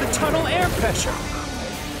shaking was the tunnel air pressure.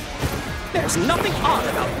 There's nothing odd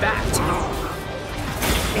about that.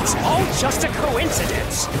 It's all just a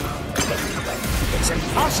coincidence. It's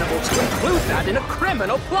impossible to include that in a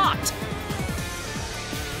criminal plot.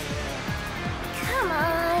 Come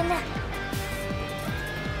on.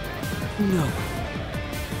 No.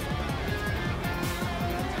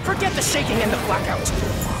 Forget the shaking and the blackout.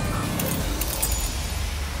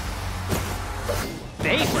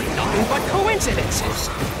 They were nothing but coincidences.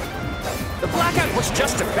 The blackout was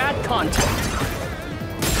just a bad contact.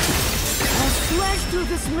 I'll slash through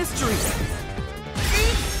this mystery!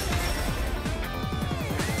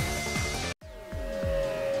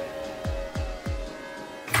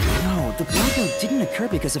 No, the blackout didn't occur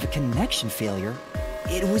because of a connection failure.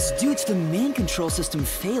 It was due to the main control system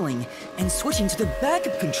failing and switching to the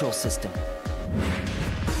backup control system.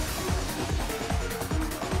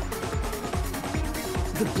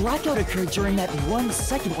 The blackout occurred during that 1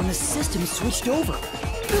 second when the system switched over.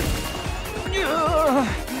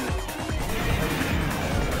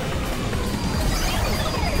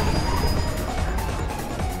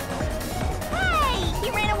 Hey!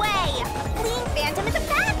 He ran away! A fleeing phantom is a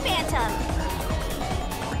bad phantom!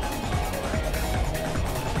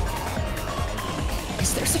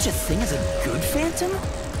 Is there such a thing as a good phantom?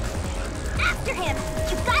 After him!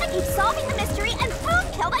 You've gotta keep solving the mystery and boom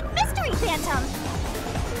kill that mystery phantom!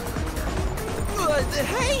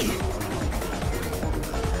 Hey!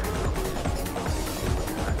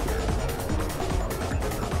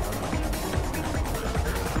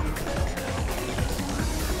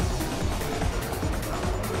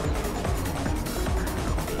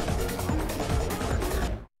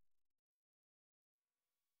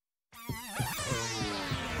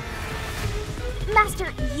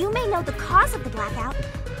 Master, you may know the cause of the blackout,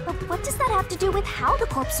 but what does that have to do with how the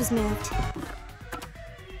corpse was moved?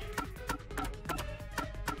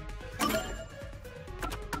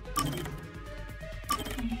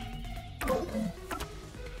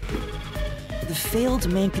 the failed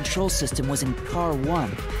main control system was in Car 1,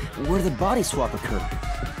 where the body swap occurred.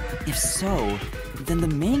 If so, then the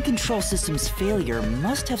main control system's failure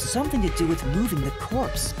must have something to do with moving the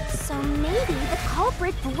corpse. So maybe the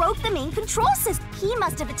culprit broke the main control system. He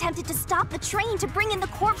must have attempted to stop the train to bring in the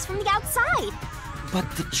corpse from the outside. But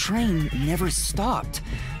the train never stopped.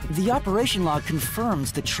 The operation log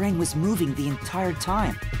confirms the train was moving the entire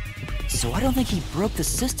time. So I don't think he broke the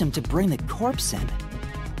system to bring the corpse in.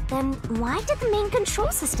 Then why did the main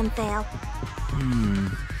control system fail?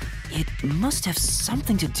 It must have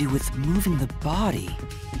something to do with moving the body.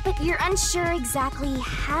 But you're unsure exactly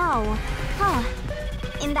how. Huh.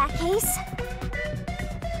 In that case...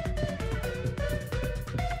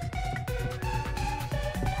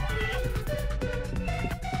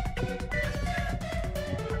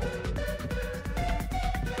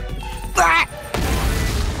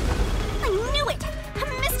 I knew it! A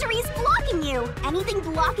mystery's blocking you! Anything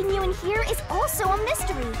blocking you in here is also a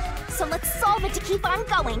mystery. So let's solve it to keep on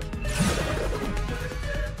going.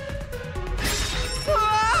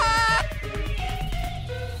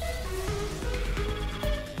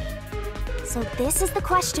 So this is the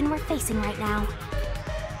question we're facing right now.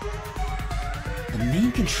 The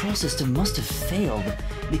main control system must have failed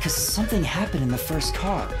because something happened in the first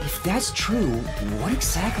car. If that's true, what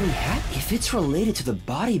exactly happened? If it's related to the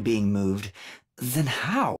body being moved, then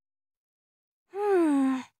how?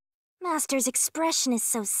 Master's expression is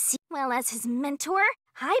so well, as his mentor,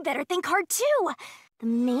 I better think hard too. The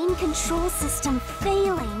main control system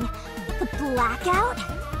failing, the blackout,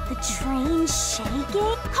 the train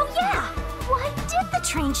shaking. Oh yeah! Why did the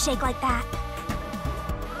train shake like that?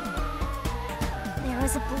 There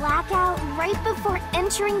was a blackout right before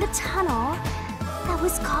entering the tunnel that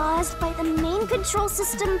was caused by the main control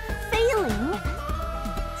system failing.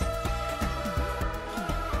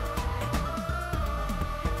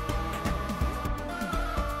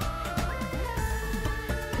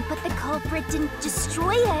 But the culprit didn't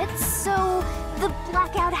destroy it, so the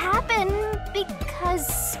blackout happened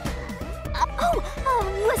because...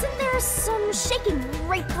 wasn't there some shaking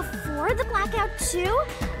right before the blackout too?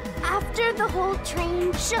 After the whole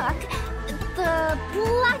train shook, the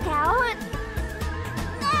blackout...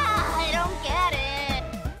 I don't get it.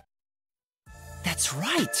 That's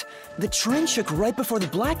right! The train shook right before the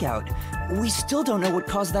blackout. We still don't know what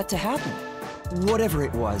caused that to happen. Whatever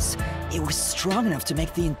it was strong enough to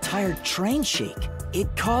make the entire train shake.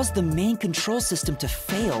 It caused the main control system to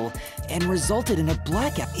fail and resulted in a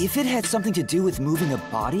blackout. If it had something to do with moving a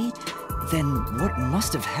body, then what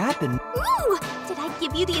must have happened? Ooh! Did I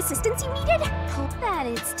give you the assistance you needed? Hope that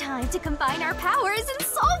it's time to combine our powers and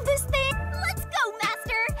solve this thing. Let's go,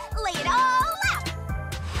 Master! Lay it all out!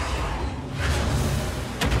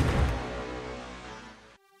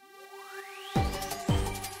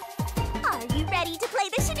 Are you ready to play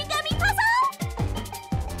the Shinigami puzzle?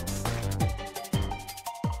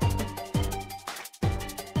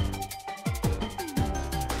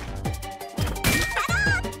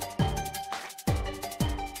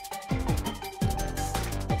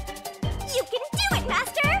 You can do it,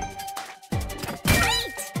 Master!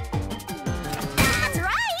 Great! That's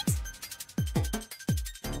right!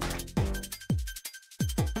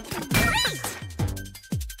 Great!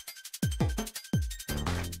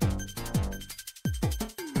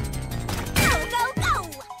 Go, go, go!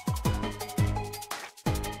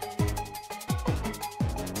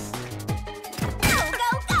 Go,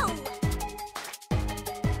 go, go!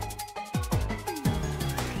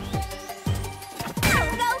 Go,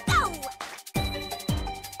 go, go!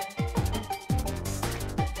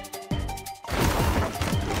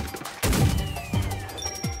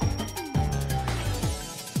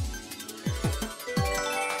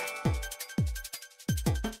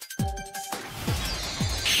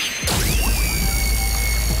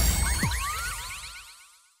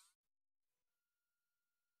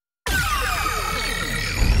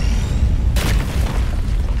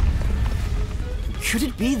 Could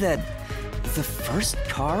it be that the first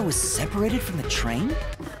car was separated from the train?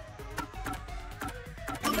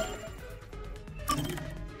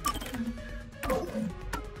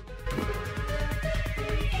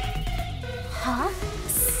 Huh?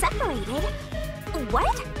 Separated?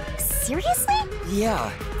 What? Seriously?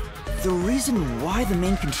 Yeah. The reason why the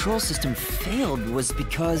main control system failed was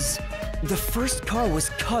because the first car was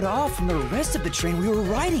cut off from the rest of the train we were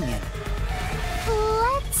riding in.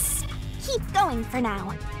 Let's keep going for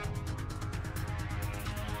now.